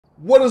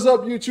What is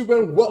up, YouTube,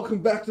 and welcome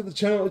back to the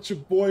channel. It's your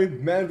boy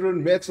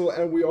Mandarin Metal,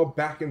 and we are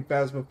back in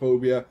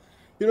Phasmophobia.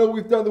 You know,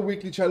 we've done the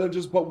weekly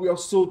challenges, but we are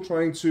still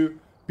trying to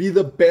be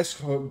the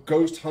best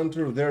ghost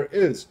hunter there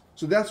is.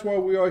 So that's why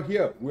we are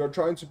here. We are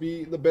trying to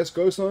be the best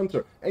ghost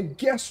hunter. And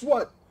guess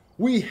what?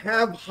 We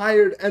have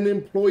hired an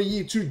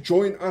employee to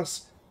join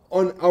us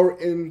on our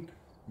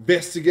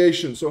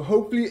investigation. So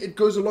hopefully it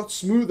goes a lot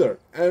smoother,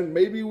 and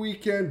maybe we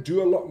can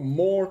do a lot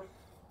more.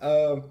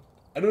 I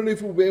don't know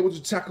if we'll be able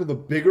to tackle the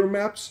bigger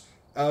maps,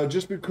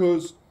 just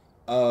because,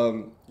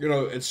 you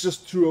know, it's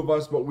just two of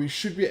us, but we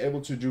should be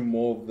able to do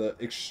more of the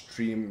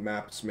extreme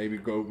maps, maybe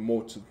go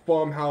more to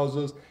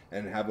farmhouses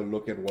and have a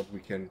look at what we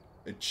can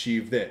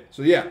achieve there.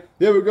 So yeah,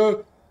 there we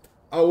go.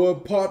 Our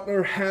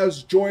partner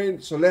has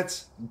joined, so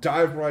let's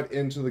dive right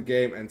into the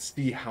game and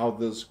see how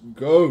this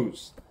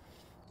goes.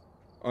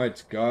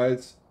 Alright,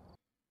 guys.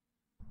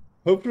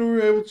 Hopefully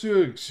we're able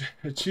to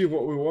achieve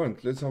what we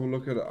want. Let's have a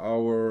look at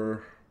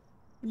our...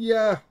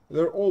 Yeah,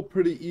 they're all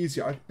pretty easy.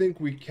 I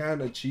think we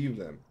can achieve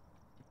them.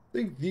 I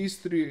think these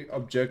three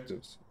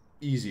objectives,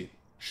 easy,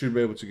 should be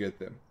able to get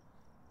them.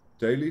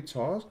 Daily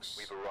tasks?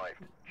 We've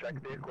arrived.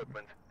 Check the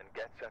equipment and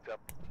get set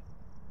up.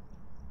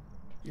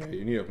 Yeah,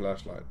 you need a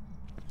flashlight.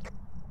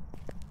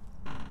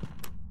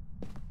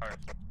 Alright.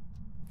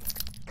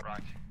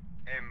 Right.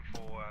 Aim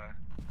for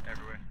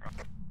everywhere.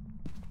 Right.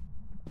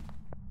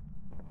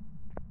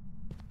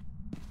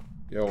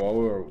 Yeah, while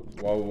we're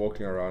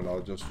walking around,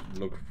 I'll just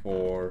look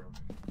for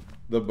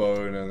the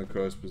bone and the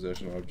cursed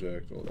possession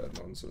object, all that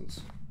nonsense.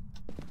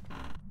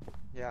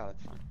 Yeah,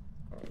 that's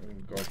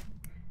fine. Got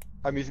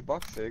Oh, music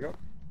box, there you go.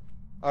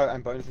 Oh,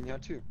 and bonus in here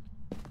too.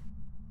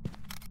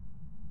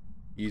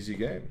 easy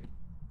game.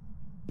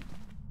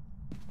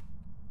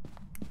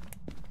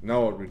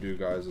 Now what we do,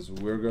 guys, is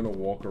we're gonna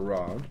walk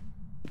around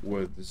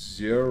with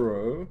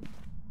zero.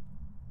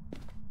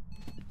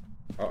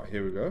 Oh,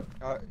 here we go.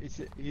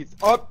 He's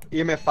up!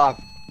 EMF 5.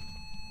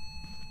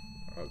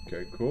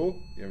 Okay, cool.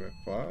 EMF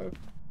 5.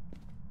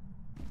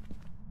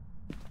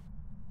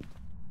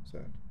 What's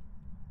that?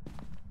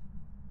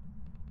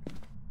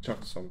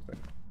 Chuck something.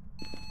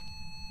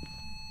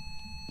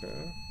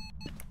 Okay.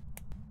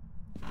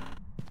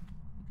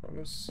 Trying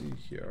to see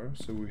here.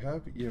 So we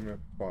have EMF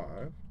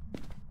 5.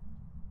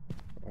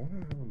 I want to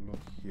have a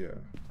look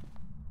here.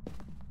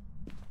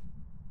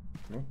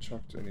 Not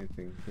chucked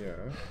anything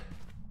here.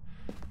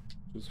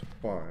 Which is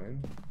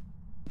fine.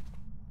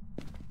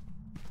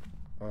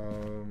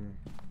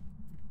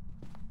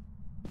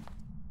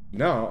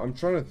 Now I'm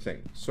trying to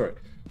think. Sorry.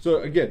 So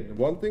again,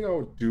 one thing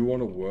I do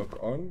want to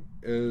work on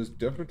is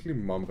definitely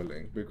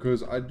mumbling,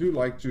 because I do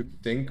like to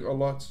think a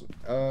lot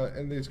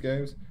in these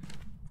games.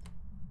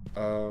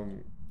 So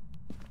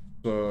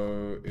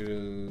it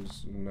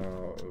is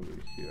now over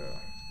here.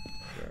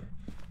 Okay.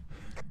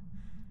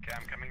 Okay,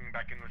 I'm coming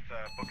back in with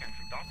book and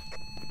some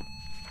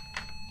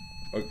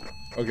dots.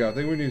 Okay, I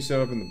think we need to set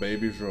up in the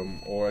baby's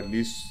room, or at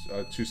least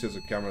 2 sets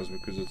of cameras,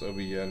 because it's over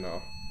here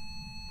now.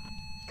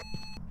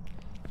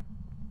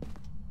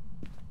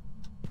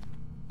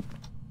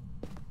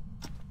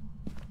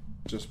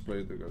 Just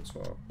play the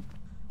guitar.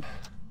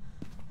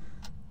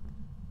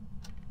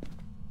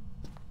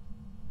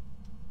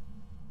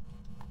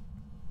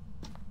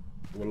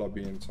 Will I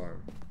be in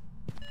time?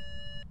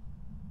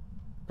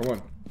 Come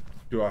on.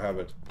 Do I have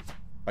it?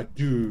 I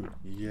do.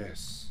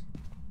 Yes.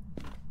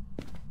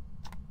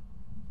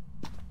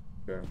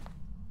 Okay.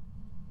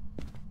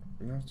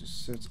 I'm gonna have to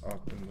set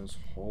up in this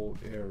whole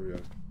area,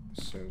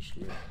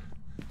 essentially.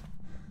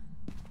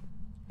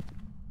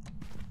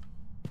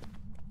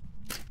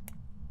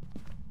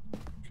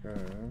 Okay.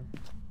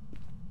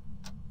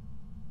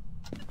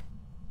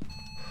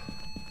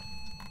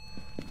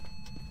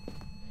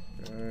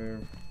 Okay.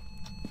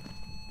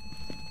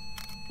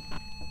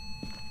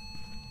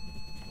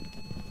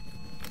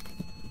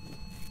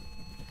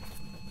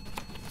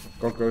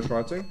 Got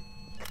ghostwriting?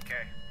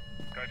 Okay.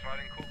 Ghost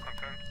riding, cool,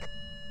 confirmed.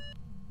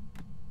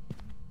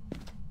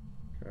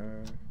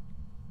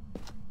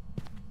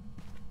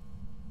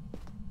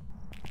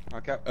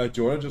 Okay. Okay.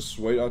 Do you want to just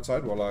wait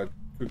outside while I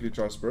quickly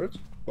try spirit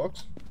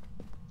box?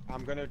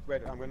 I'm gonna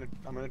wait, I'm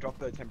gonna drop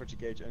the temperature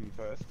gauge in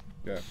first.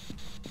 Yeah.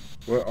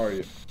 Where are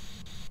you?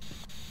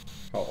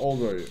 How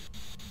old are you?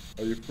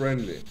 Are you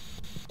friendly?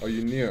 Are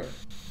you near?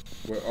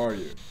 Where are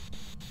you?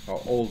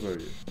 How old are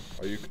you?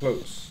 Are you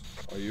close?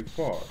 Are you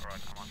far?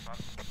 Alright, I'm on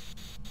side.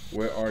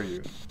 Where are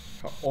you?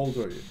 How old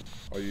are you?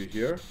 Are you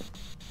here?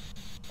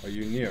 Are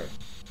you near?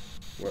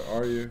 Where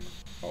are you?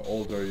 How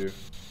old are you?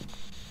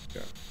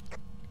 Yeah.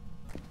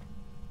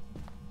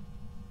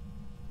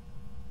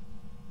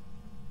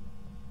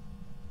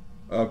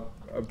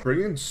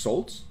 Bring in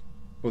salt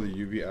for the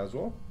UV as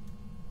well.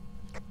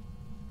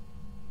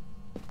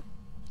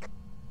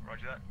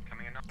 Roger that,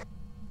 coming in now.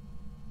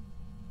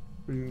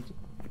 Bring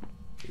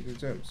in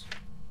temps.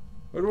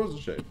 It was a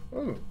shade.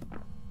 Oh.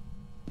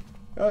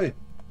 Hey,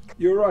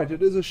 you're right,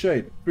 it is a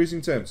shade.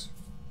 Freezing temps.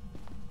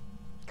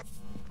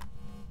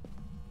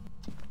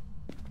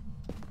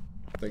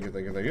 Thank you,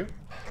 thank you, thank you.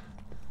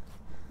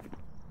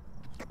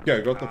 Okay,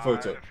 I got the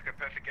photo. Looks like a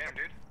perfect game,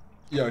 dude.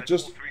 Yeah, That's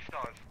just all 3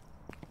 stars.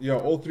 yeah,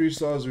 all 3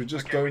 stars. We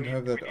just Okay, we don't need-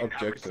 have that we need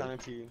average objective.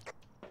 Sanity.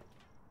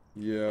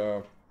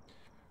 Yeah,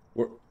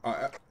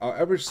 our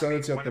average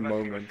sanity at One the of us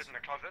can go moment. sit in the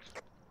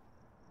closet.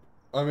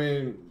 I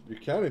mean, you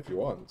can if you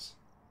want,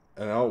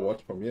 and I'll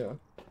watch from here.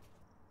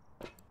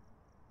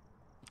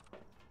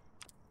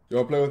 You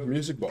wanna play with the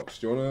music box?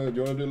 Do you wanna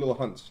do a little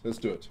hunt? Let's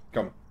do it.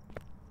 Come,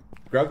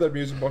 grab that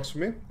music box for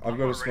me. I've I'm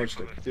got a not ready smudge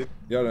for stick. this.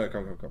 Yeah, no,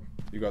 come.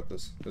 You got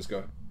this. Let's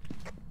go.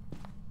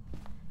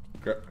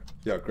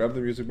 Grab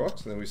the music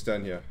box, and then we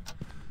stand here.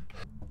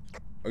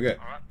 Okay,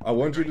 Alright, I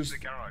want you go to. into the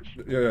garage.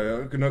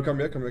 Yeah. Okay, no, come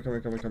here.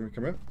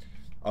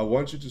 I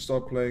want you to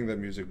start playing that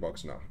music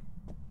box now.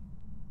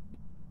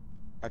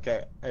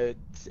 Okay,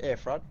 it's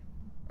F, right?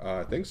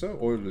 I think so,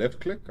 or left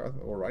click,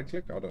 or right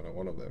click. I don't know,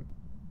 one of them.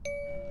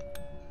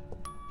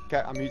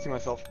 Okay, I'm muting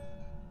myself.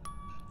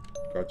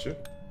 Gotcha.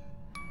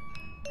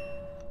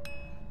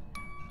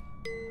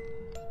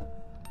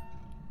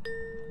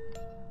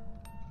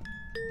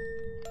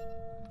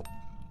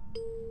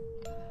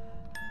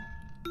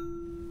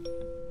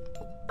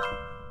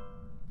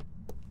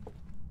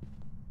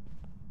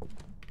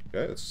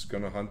 Okay, it's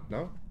gonna hunt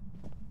now.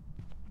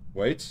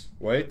 Wait.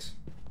 Let's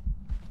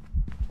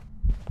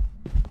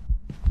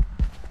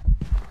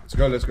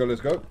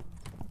go.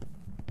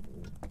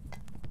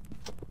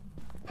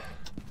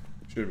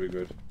 Should be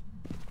good.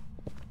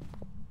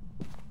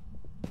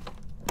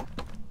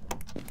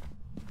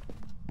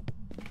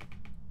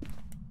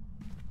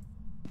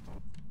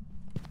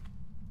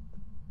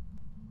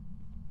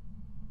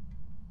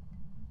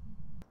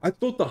 I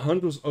thought the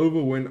hunt was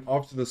over when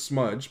after the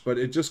smudge, but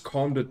it just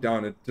calmed it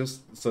down.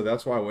 So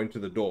that's why I went to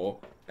the door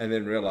and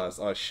then realized,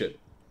 oh shit.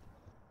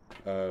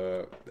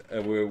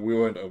 And we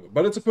weren't over.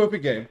 But it's a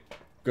perfect game.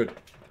 Good.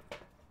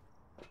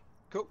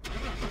 Cool.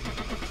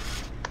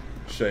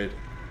 Shade.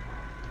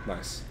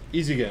 Nice.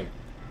 Easy game.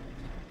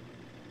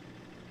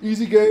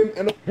 Easy game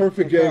and a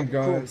perfect Okay, game,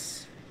 cool.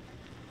 guys.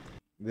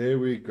 There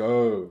we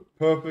go.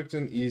 Perfect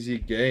and easy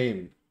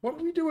game. What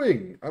are we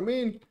doing? I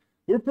mean,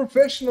 we're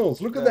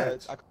professionals. Look at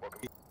that.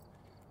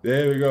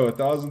 There we go.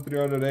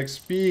 1300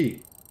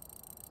 XP.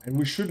 And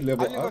we should I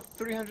level only up. got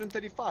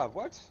 335,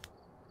 what?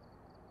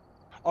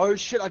 Oh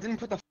shit, I didn't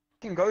put the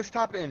fucking ghost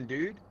type in,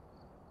 dude.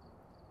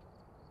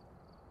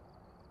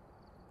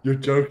 You're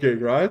joking,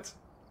 right?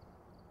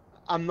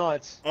 I'm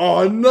not.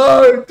 Oh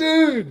no,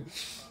 dude!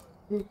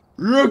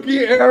 Rookie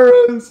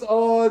errors!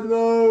 Oh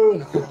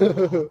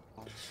no!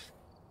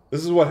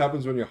 This is what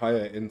happens when you hire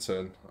an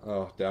intern.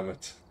 Oh, damn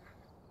it.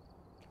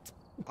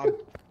 I'm...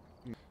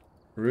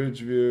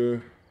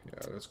 Ridgeview. Yeah,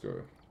 let's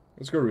go.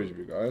 Let's go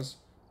Ridgeview, guys.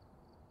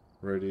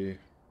 Ready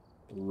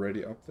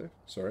up there?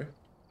 Sorry.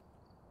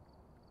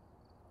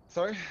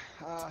 Sorry?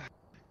 I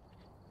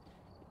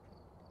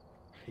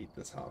hate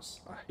this house.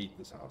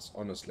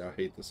 Honestly, I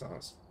hate this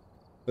house.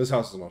 This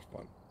house is not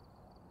fun.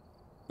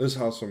 This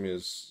house for me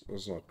is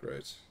not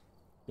great.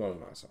 Not a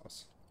nice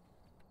house.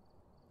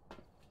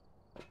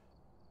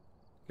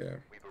 Okay.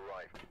 We've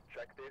arrived.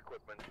 Check the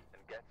equipment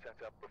and get set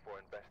up before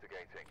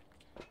investigating.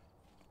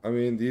 I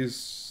mean,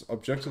 these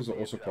objectives are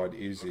also quite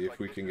easy if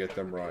we can get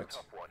them right.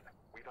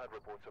 We've had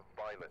reports of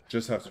violence.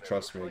 Just have to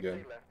trust me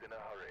again. They left in a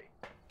hurry.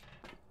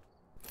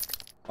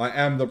 I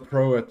am the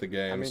pro at the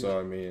game, I mean- so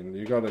I mean,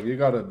 you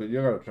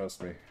gotta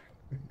trust me.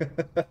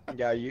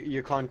 Yeah,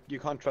 you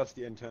can't trust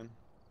the intern.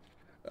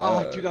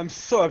 Uh, Oh, dude, I'm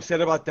so upset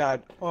about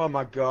that. Oh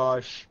my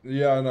gosh.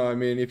 Yeah, no, I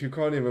mean, if you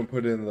can't even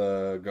put in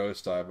the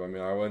ghost type, I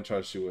mean, I won't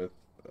trust you with.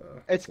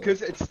 It's so-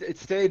 because it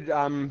stayed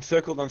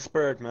circled on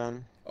spirit,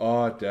 man.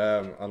 Oh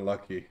damn,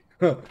 unlucky.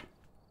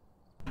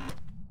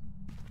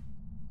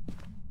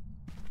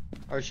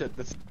 Oh shit,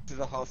 this is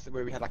a house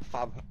where we had like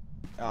 5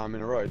 in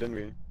a row, didn't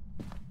we?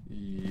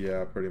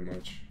 Yeah, pretty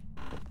much.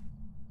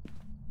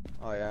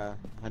 Oh yeah,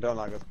 I don't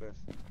like this place.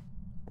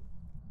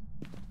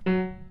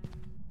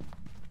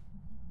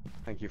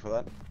 Thank you for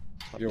that.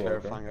 Not You're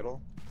welcome. terrifying at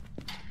all.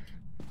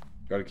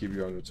 Gotta keep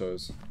you on your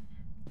toes.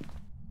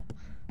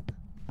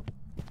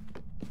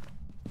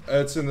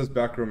 It's in this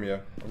back room, yeah.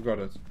 I've got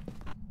it.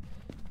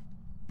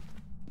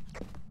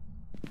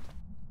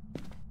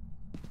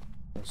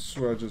 I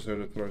swear I just heard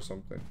it throw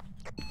something.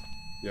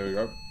 There we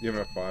go.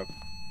 EMF 5.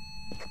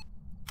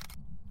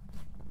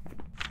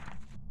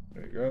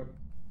 There you go.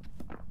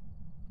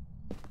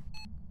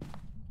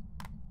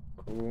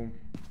 Cool.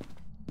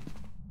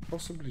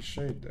 Possibly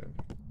shade then.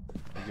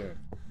 Again.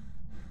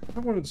 I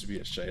want it to be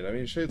a shade. I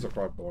mean, shades are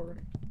quite boring.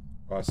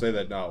 Oh, I say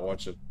that now.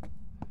 Watch it.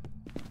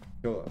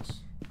 Kill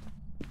us.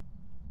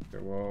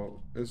 Okay,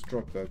 well, let's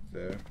drop that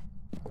there.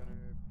 Oh,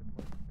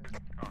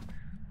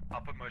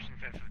 I'll put motion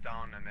sensors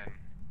down and then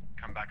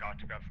come back out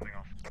to grab something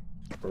else.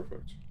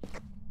 Perfect.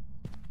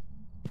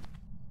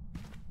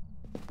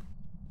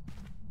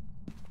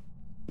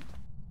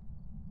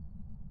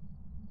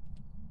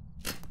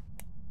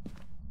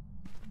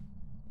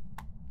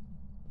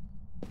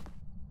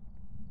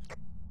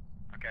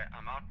 Okay,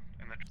 I'm out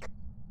in the...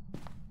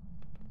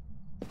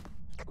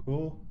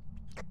 Cool.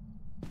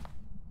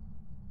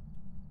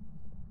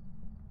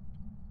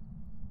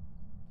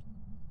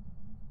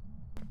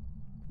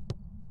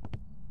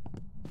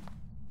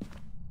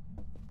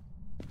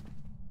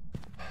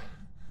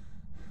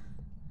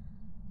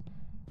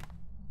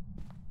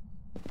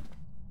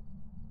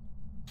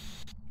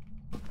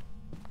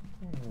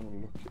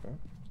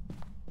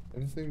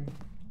 Anything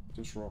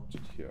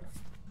disrupted here?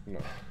 No.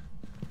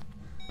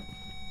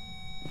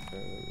 Okay,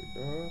 there we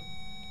go.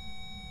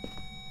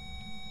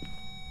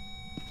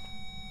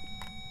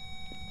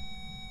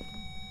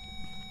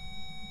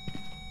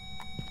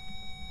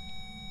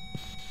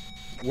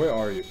 Where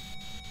are you?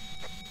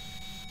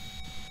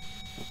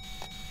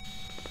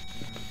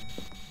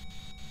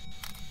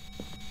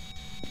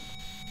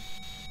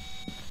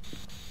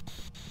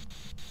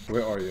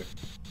 Where are you?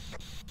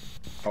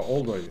 How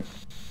old are you?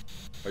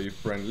 Are you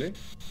friendly?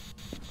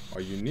 Are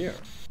you near?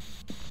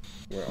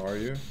 Where are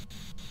you?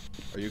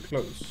 Are you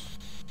close?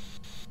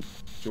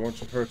 Do you want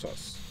to hurt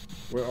us?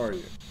 Where are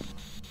you?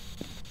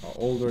 How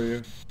old are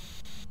you?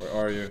 Where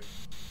are you?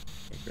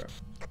 Okay.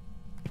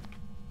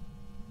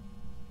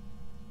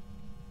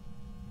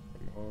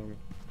 Come on.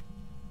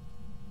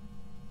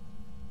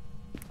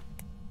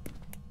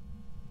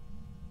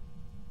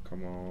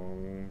 Come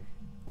on.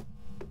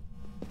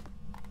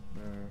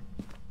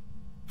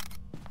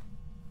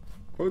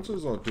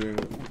 Photos are doing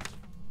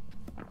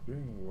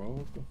well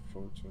with the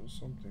photos.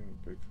 Something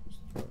big was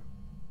there.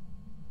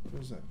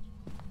 What is that?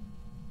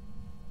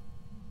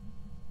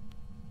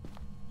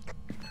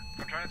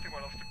 I'm trying to think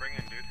what else to bring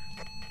in, dude.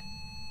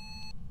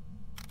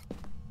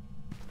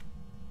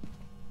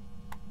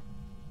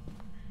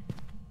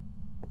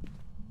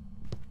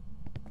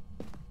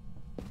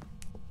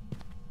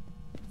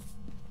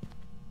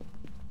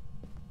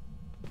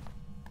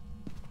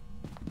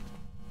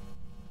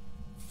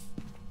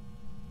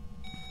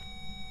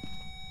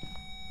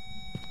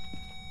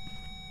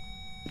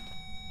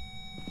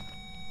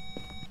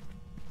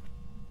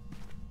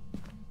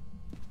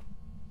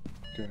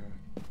 Okay.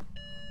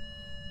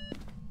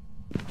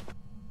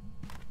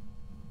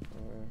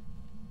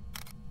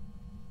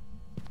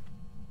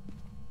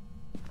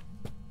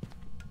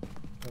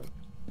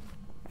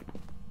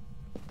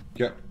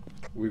 Yeah,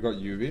 we got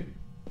UV.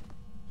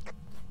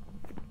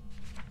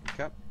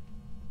 Okay.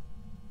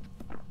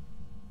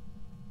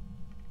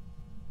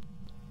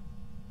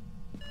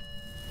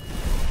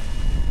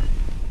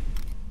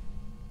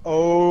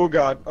 Oh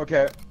god,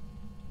 okay.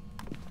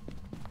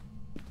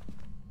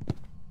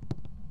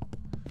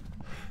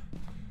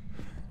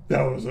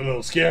 That was a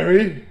little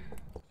scary.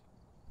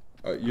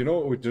 You know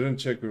what we didn't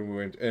check when we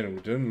went in?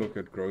 We didn't look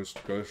at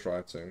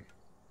ghostwriting.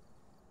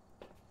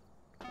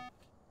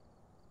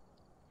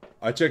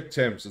 I checked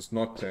temps. It's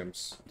not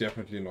temps.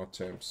 Definitely not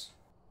temps.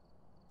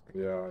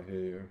 Yeah, I hear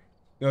you.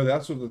 No,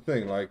 that's what the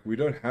thing. Like, we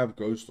don't have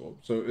ghost orb,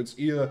 so it's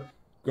either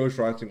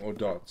ghostwriting or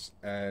dots,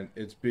 and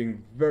it's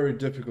being very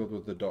difficult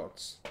with the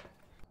dots.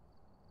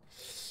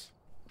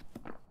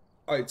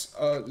 Alright,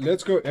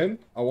 let's go in.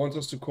 I want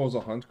us to cause a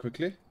hunt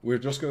quickly. We're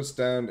just gonna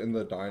stand in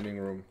the dining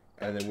room,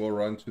 and then we'll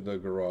run to the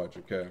garage,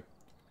 okay?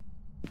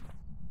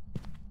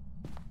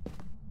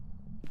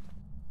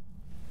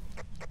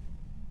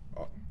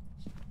 Oh.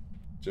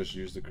 Just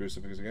use the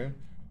crucifix again.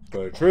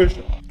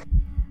 Patricia!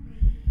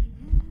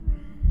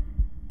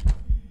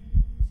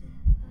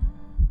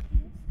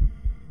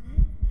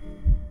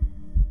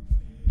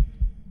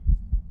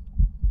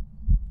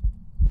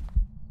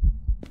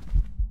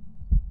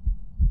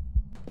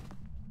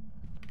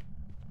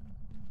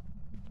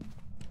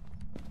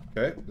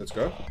 Okay, let's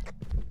go.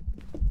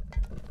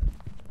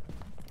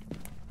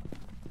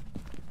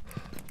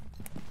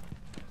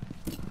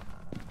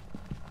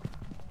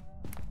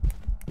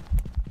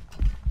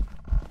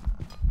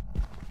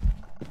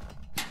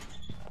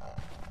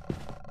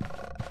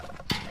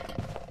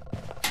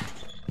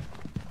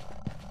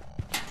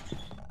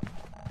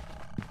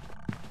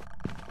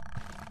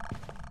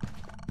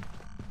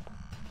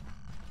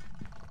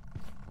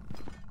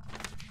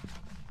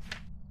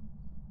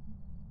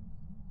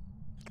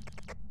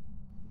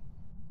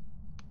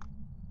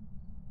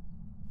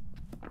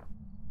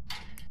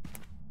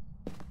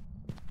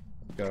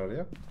 Get out of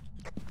here.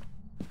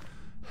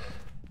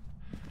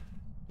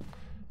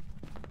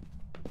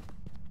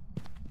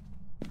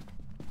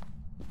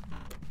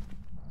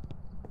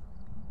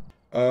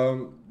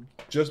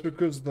 Just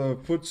because the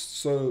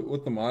so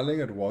with the miling,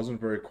 it wasn't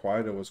very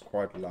quiet, it was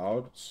quite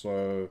loud,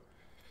 so,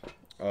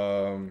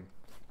 then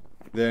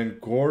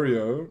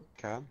Goryo,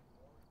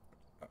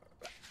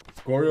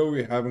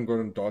 we haven't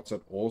gotten dots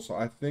at all, so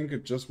I think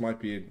it just might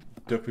be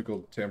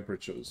difficult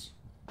temperatures.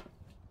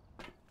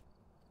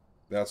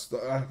 That's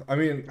the, I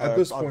mean, at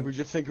this point... We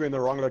just think we're in the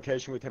wrong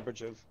location with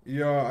temperatures.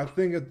 Yeah, I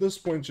think at this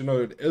point, you know,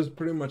 it is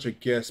pretty much a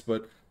guess,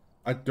 but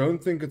I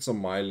don't think it's a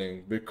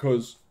miling,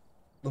 because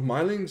the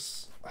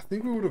milings, I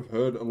think we would have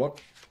heard a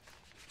lot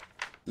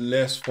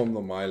less from the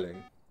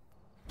miling.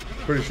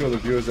 Pretty sure the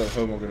viewers at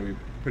home are going to be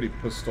pretty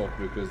pissed off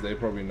because they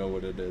probably know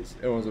what it is.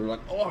 Everyone's gonna be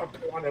like, oh,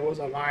 come on, it was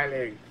a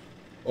miling.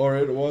 Or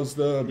it was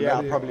the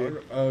bloody, probably.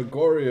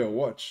 Goryo,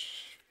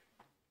 watch.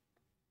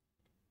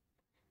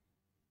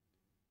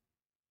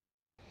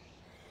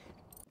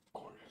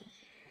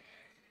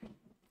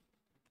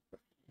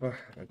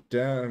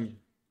 Damn.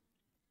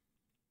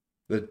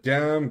 The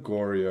damn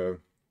Goryo.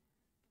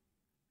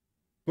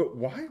 But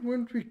why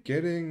weren't we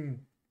getting...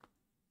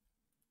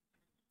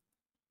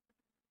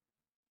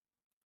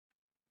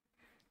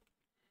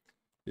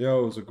 Yeah,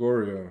 it was a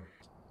Goryo.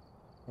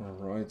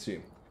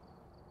 Alrighty.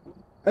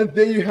 And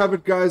there you have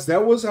it, guys.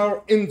 That was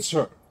our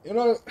intern. You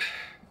know,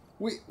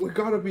 we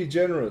gotta be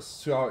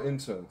generous to our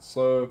interns.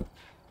 So,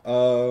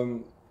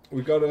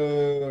 we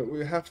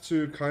have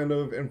to kind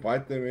of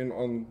invite them in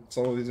on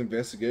some of these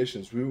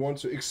investigations. We want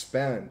to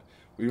expand.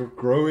 We are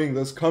growing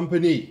this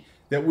company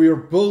that we are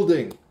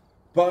building,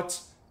 but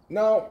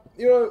now,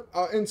 you know,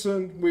 our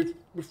intern, we've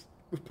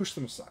pushed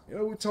them aside. You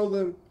know, we tell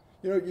them,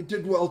 you know, you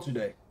did well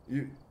today.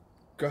 You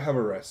go have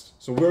a rest.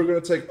 So we're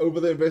going to take over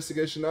the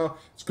investigation now.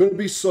 It's going to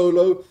be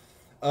solo.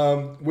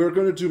 We're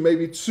going to do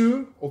maybe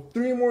 2 or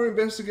 3 more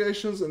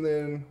investigations, and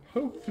then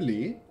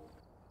hopefully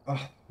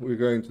we're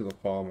going to the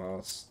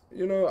farmhouse.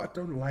 You know, I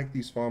don't like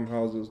these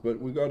farmhouses, but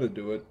we got to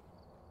do it.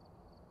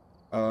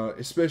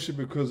 Especially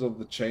because of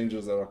the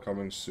changes that are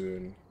coming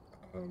soon.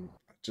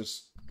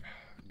 Just,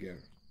 again,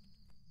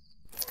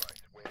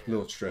 a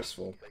little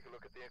stressful. Take a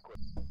look at the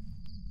equipment.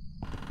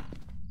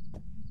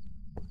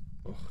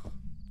 Ugh.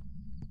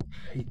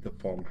 I hate the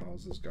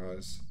farmhouses,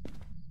 guys.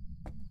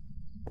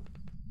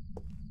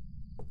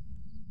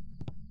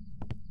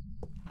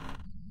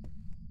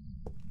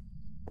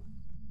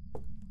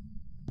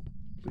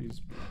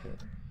 Please be here.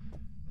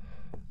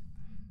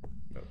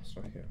 No, it's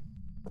not here.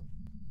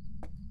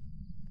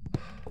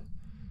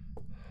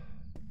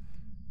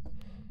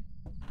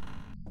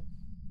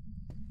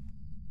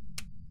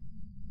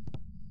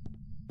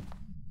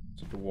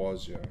 So it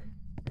was, yeah.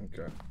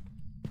 Okay.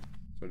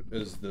 So it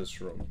is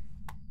this room.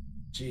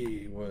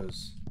 Gee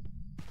whiz.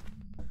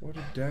 What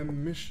a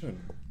damn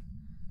mission.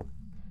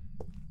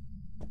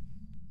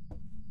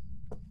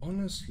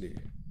 Honestly.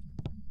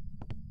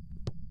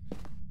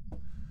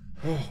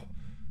 Oh,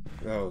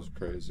 that was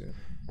crazy.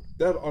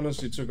 That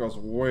honestly took us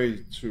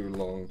way too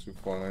long to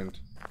find.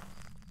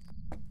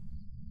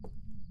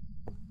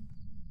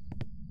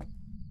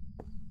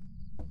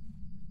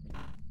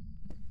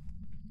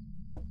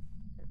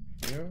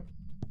 Here.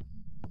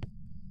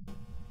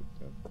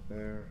 Put that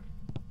there.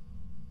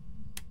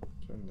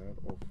 Turn that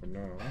off for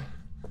now.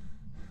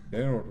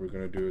 Then what we're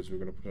gonna do is we're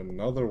gonna put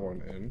another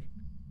one in.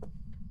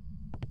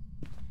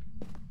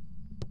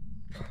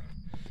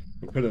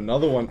 We put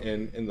another one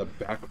in the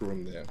back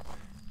room there.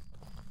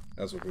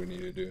 That's what we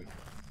need to do.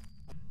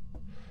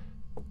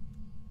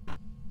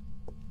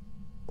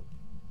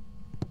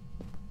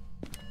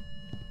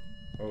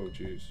 Oh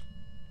jeez.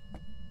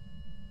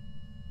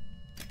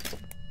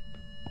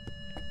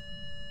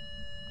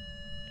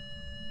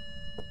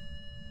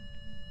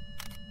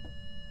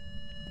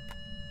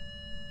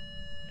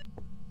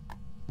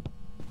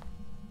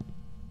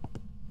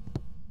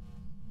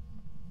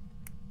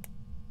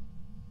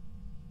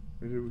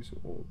 Where did we see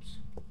orbs?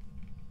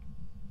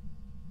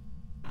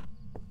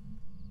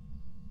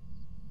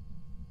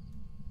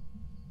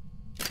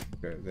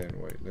 Okay, then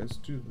wait, let's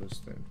do this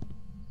then.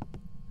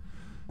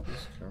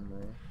 This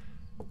camera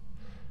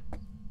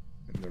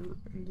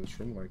in this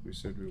room like we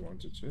said we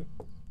wanted to.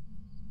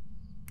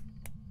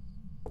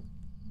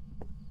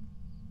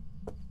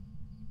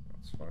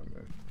 That's fine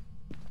then.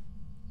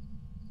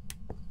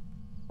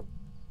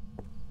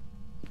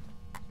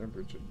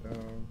 Temperature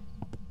down.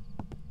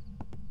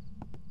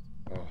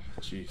 Oh,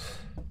 jeez.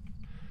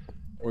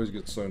 Always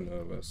get so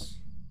nervous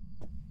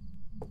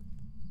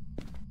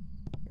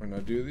when I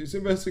do these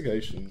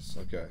investigations.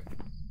 Okay.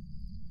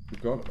 We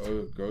got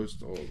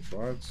ghost orbs,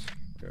 right?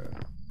 Okay.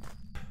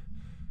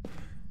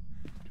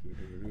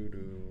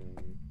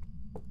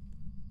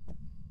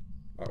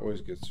 I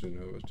always get so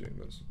nervous doing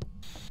this.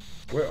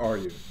 Where are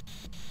you?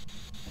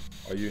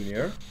 Are you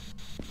near?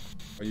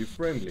 Are you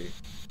friendly?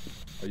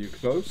 Are you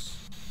close?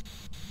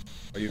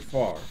 Are you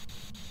far?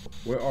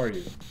 Where are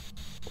you?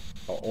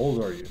 How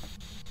old are you?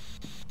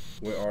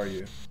 Where are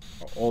you?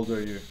 How old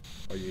are you?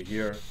 Are you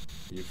here?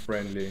 Are you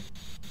friendly?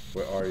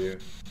 Where are you?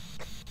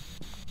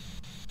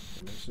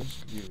 Let's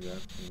just leave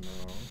that for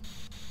now.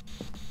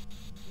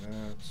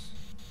 That's...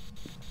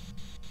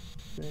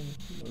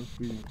 no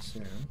feeding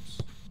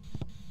Sam's.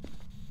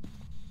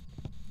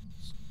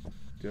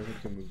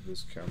 Definitely move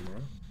this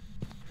camera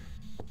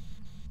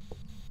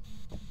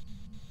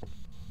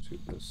to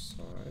this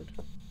side.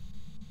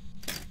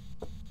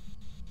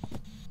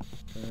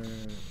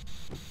 And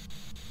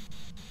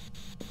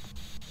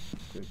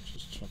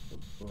just chop the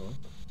book.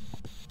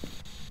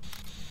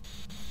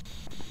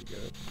 You get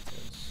it?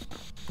 Yes.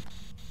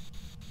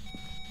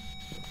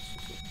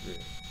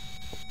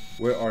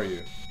 Where are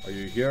you? Are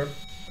you here?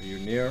 Are you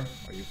near?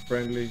 Are you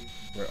friendly?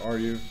 Where are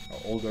you? How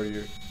old are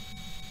you?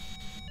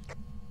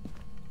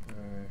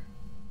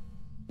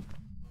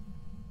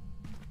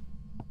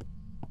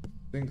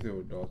 I think there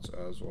were dots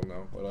as well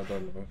now, but I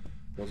don't know.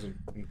 Wasn't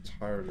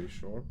entirely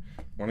sure.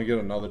 Want to get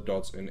another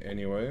dots in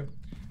anyway,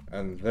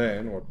 and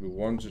then what we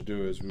want to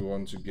do is we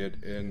want to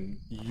get in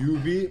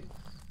UV,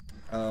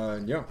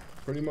 and yeah,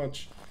 pretty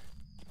much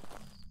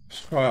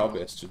try our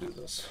best to do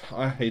this.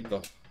 I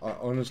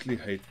honestly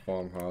hate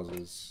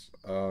farmhouses.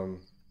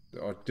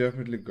 There are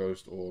definitely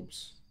ghost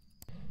orbs.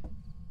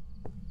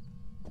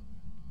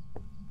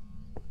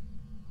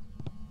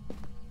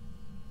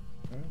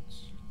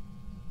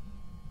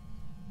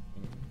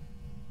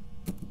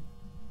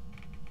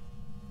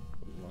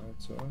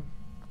 so.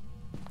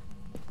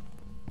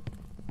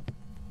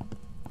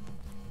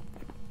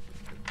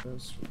 Get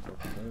this, we've got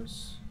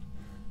this.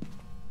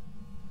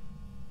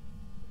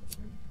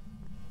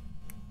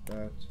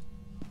 That.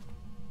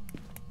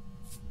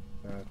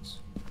 That.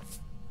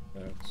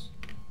 Okay.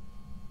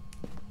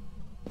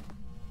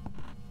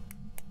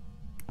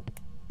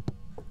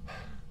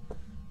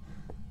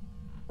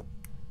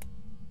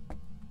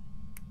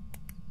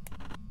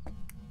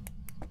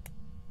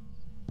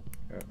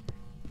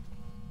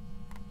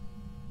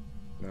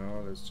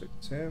 Now let's check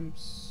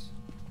temps.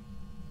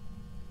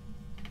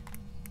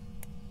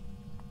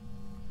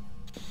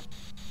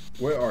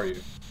 Where are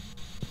you?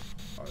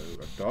 Oh, you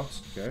got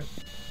dots, okay.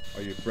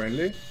 Are you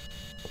friendly?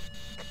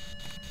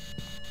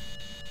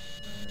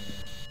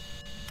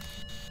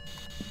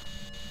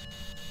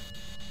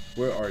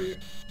 Where are you?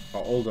 How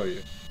old are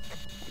you?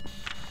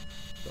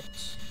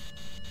 Dots.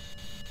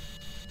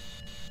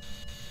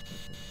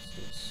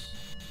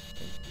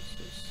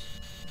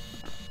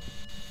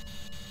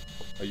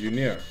 Are you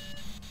near?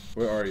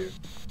 Where are you?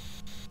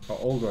 How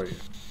old are you?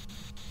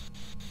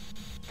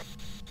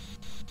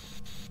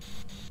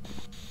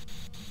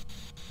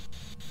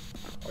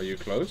 Are you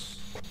close?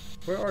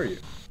 Where are you?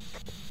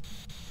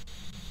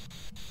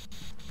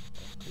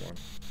 Oh, come on.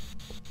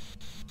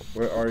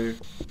 Where are you?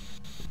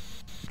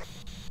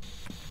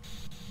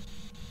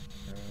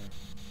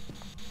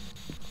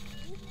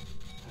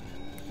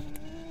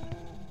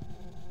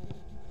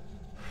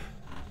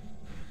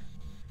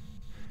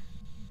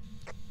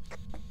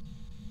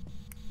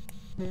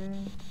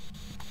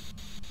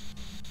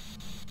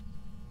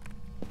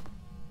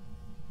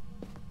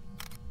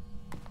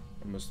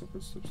 I missed the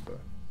footsteps there.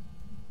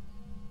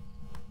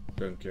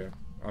 Don't care.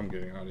 I'm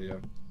getting out of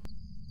here.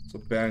 It's a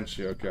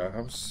banshee. Okay,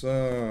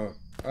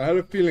 I had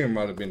a feeling it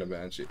might have been a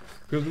banshee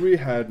because we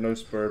had no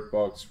spirit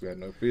box, we had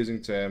no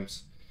freezing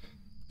temps.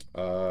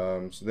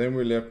 So then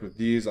we left with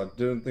these. I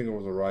didn't think it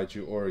was a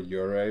Raiju or a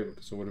Yurei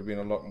because it would have been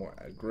a lot more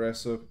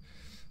aggressive.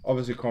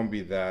 Obviously can't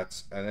be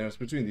that, and then it's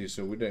between these,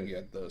 so we didn't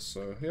get this.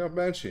 So yeah,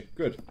 banshee,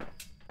 good.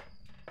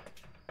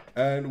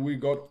 And we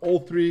got all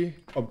 3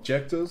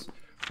 objectives.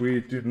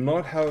 We did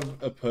not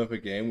have a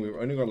perfect game. We've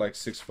only got like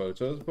 6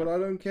 photos, but I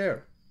don't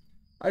care.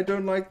 I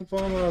don't like the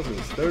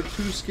farmhouses. They're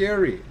too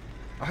scary.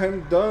 I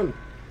am done.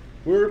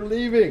 We're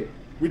leaving.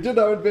 We did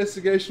our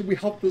investigation. We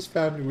helped this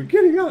family. We're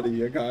getting out of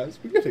here, guys.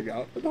 We're getting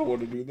out. I don't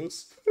want to do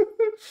this.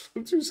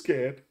 I'm too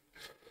scared.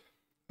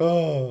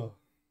 Oh.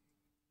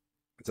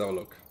 Let's have a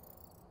look.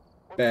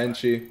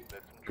 Banshee.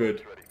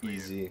 Good.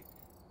 Easy.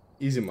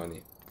 Easy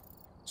money.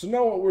 So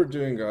now what we're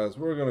doing, guys,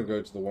 we're going to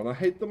go to the one I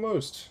hate the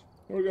most.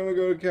 We're going to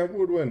go to Camp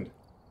Woodwind.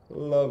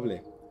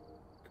 Lovely.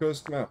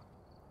 Cursed map.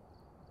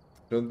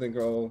 Don't think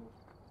I'll...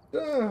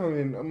 I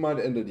mean, I might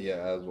end it here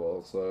as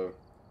well, so...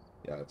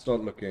 Yeah, it's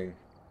not looking...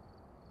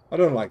 I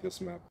don't like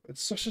this map.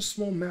 It's such a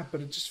small map,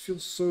 but it just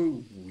feels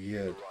so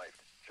weird.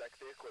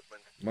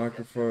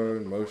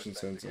 Microphone, motion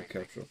sensor,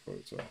 capture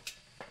photo.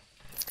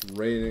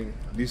 Raining.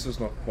 At least it's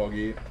not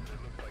foggy.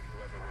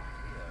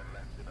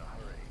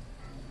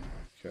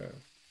 Okay.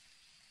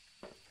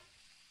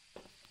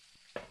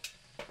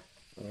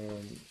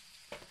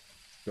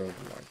 Don't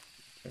like.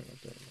 Okay, I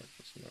don't like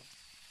this map.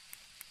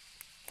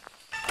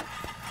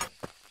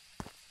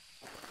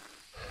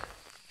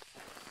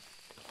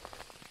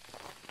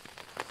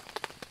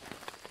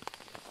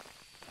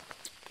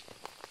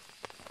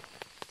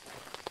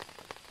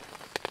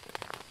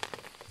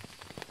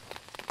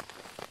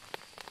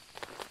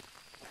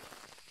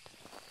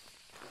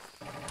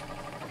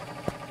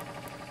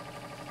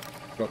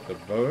 Got the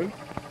bone.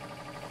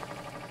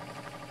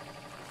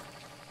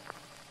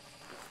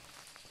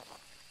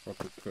 Got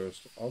the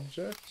cursed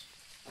object.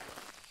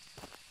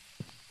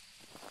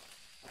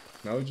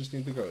 Now we just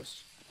need the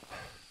ghost.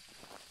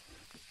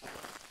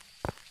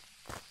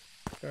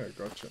 Okay,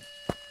 gotcha.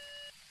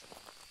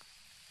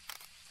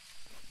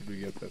 Did we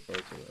get that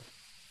photo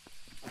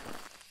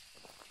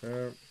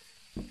there? Okay.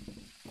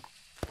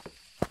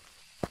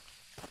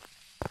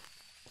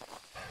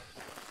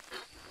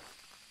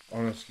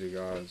 Honestly,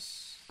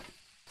 guys.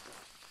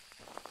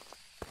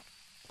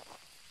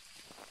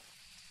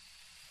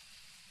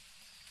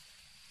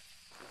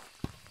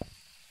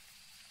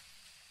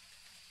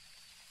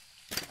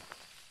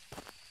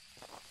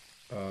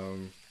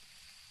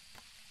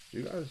 Do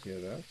you guys hear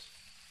that?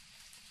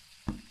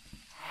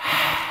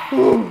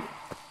 I'm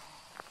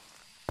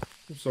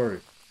sorry.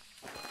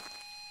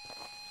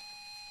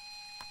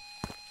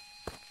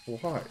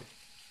 Why?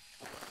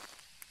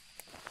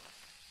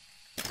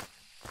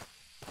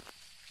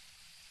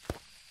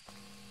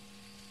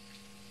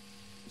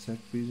 Is that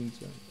freezing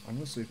temps? I'm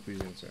gonna say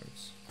freezing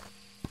temps.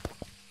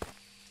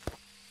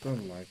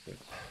 Don't like it.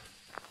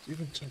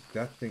 Even check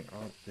that thing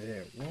out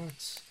there.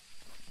 What?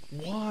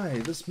 Why?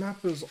 This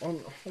map is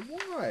on...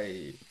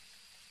 Why?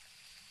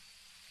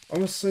 I'm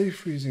gonna say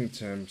freezing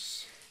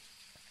temps.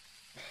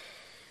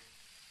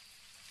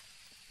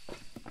 I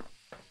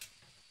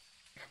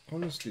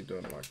honestly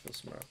don't like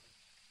this map.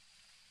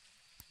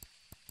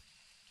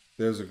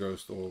 There's a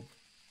ghost orb.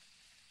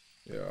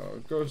 Yeah,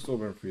 ghost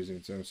orb and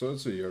freezing temps, so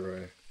it's a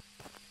Yurei.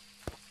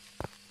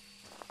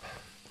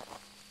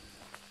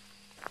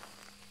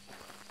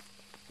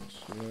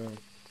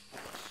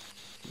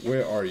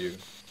 Where are you?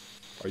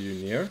 Are you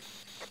near?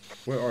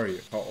 Where are you?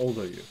 How old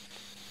are you?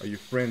 Are you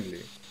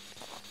friendly?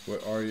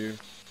 Where are you?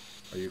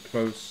 Are you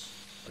close?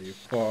 Are you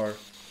far?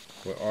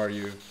 Where are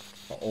you?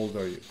 How old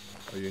are you?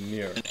 Are you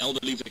near? An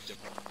elderly victim.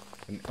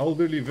 An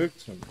elderly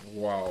victim.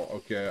 Wow.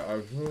 Okay.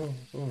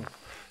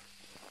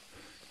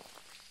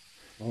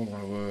 Oh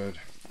my word.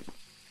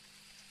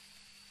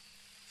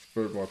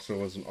 Spirit Boxer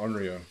was an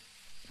Onryo.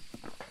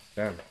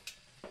 Damn.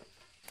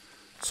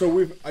 So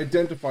we've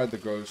identified the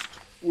ghost.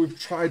 We've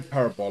tried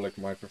parabolic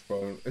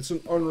microphone. It's an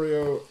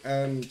Onryo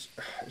and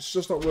it's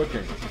just not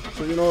working.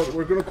 So you know what?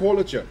 We're gonna call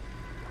it here.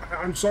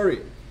 I'm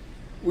sorry.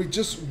 We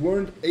just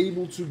weren't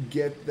able to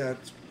get that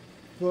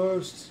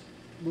first,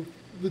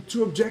 the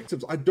two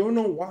objectives. I don't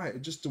know why.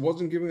 It just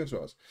wasn't giving it to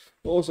us.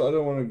 Also, I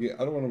don't want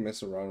to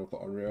mess around with the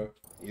Onryo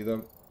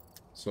either.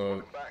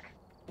 So Back.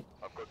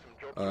 I've got some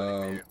jobs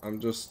ready for you. I'm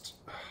just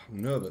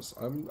nervous.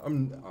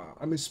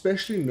 I'm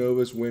especially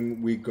nervous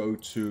when we go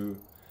to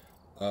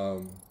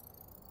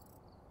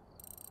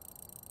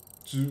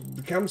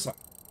the campsite.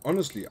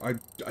 Honestly, I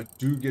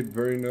do get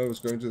very nervous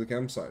going to the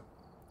campsite.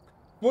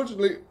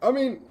 Fortunately, I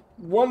mean,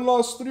 one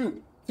last three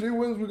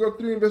wins. We got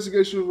 3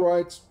 investigations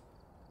right.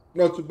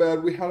 Not too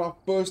bad. We had our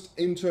first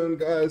intern,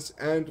 guys,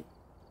 and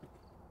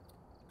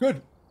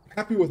good.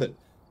 Happy with it.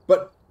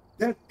 But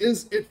that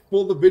is it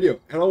for the video.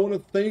 And I want to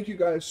thank you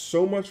guys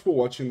so much for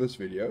watching this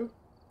video.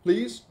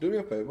 Please do me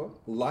a favor.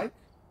 Like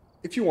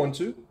if you want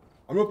to.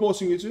 I'm not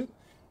forcing you to.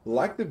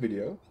 Like the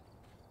video.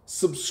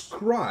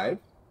 Subscribe.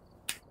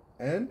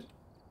 And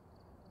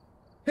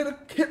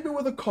hit me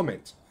with a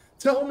comment.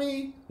 Tell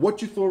me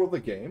what you thought of the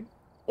game.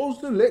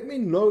 Also, let me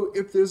know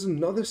if there's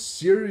another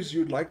series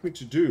you'd like me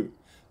to do.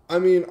 I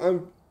mean,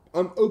 I'm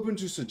open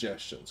to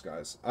suggestions,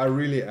 guys. I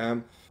really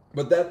am.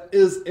 But that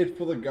is it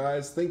for the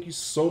guys. Thank you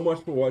so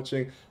much for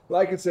watching.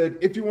 Like I said,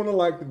 if you want to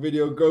like the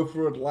video, go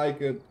for it,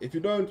 like it. If you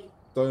don't.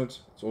 It's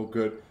all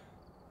good.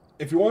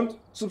 If you want,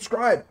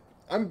 subscribe.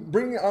 I'm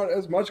bringing out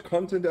as much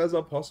content as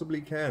I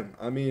possibly can.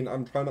 I mean,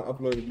 I'm trying to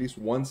upload at least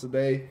once a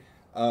day.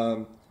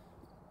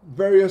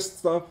 Various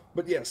stuff.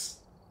 But yes,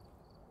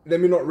 let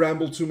me not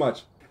ramble too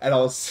much. And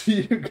I'll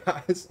see you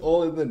guys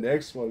all in the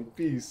next one.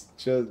 Peace.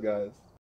 Cheers, guys.